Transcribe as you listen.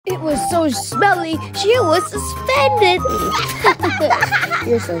It was so smelly, she was suspended.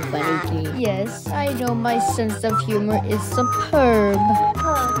 You're so funny, G. Yes, I know my sense of humor is superb.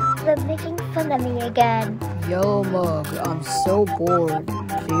 Oh, they're making fun of me again. Yo, Mug, I'm so bored.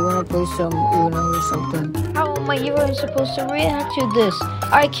 Do you want to play some Uno or something? How am I even supposed to react to this?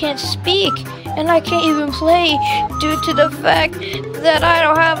 I can't speak, and I can't even play due to the fact that I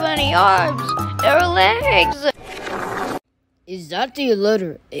don't have any arms or legs. Is that the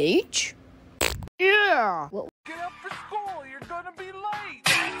letter H? Yeah. Well, get up for school, you're gonna be late.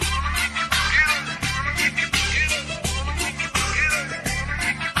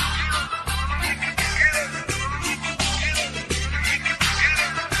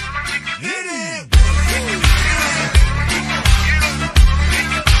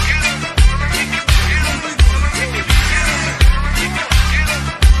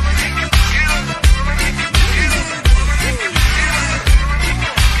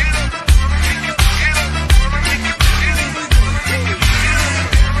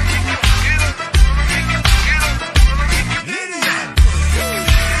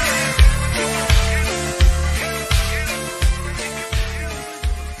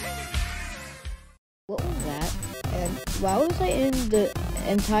 what was that? And why was I in the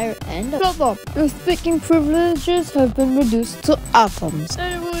entire end of— Shut up! Your speaking privileges have been reduced to atoms.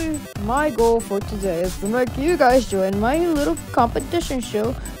 Anyway, my goal for today is to make you guys join my little competition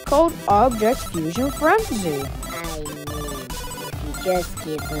show called Object Fusion Frenzy. I mean, if you just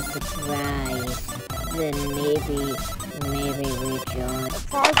give us a prize, then maybe we join. The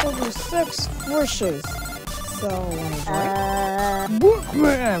prize will be 6 wishes. So,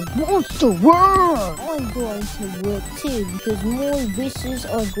 Bookman wants to work! I'm going to work too, because more wishes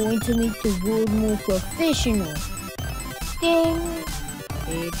are going to make the world more professional. ding!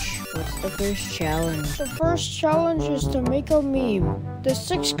 H, what's the first challenge? The first challenge is to make a meme. The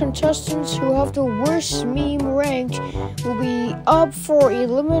 6 contestants who have the worst meme ranked will be up for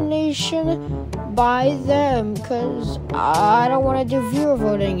elimination by them, because I don't want to do viewer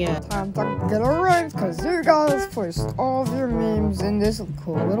voting yet. Time to get it ranked, because you guys placed all of your memes in this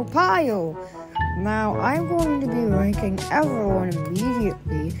cool little pile. Now, I'm going to be ranking everyone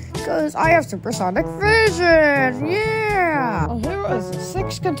immediately, because I have supersonic vision! Yeah! Well, here are the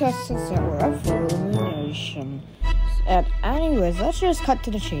 6 contestants that were up for elimination. And anyways, let's just cut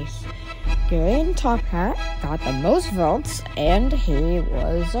to the chase. Green Top Hat got the most votes, and he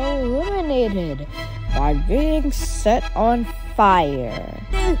was eliminated by being set on fire.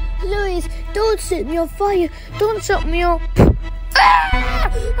 No, please, don't set me on fire! Don't set me on—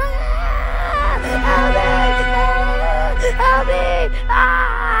 Help me! Help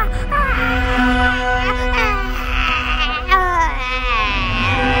me!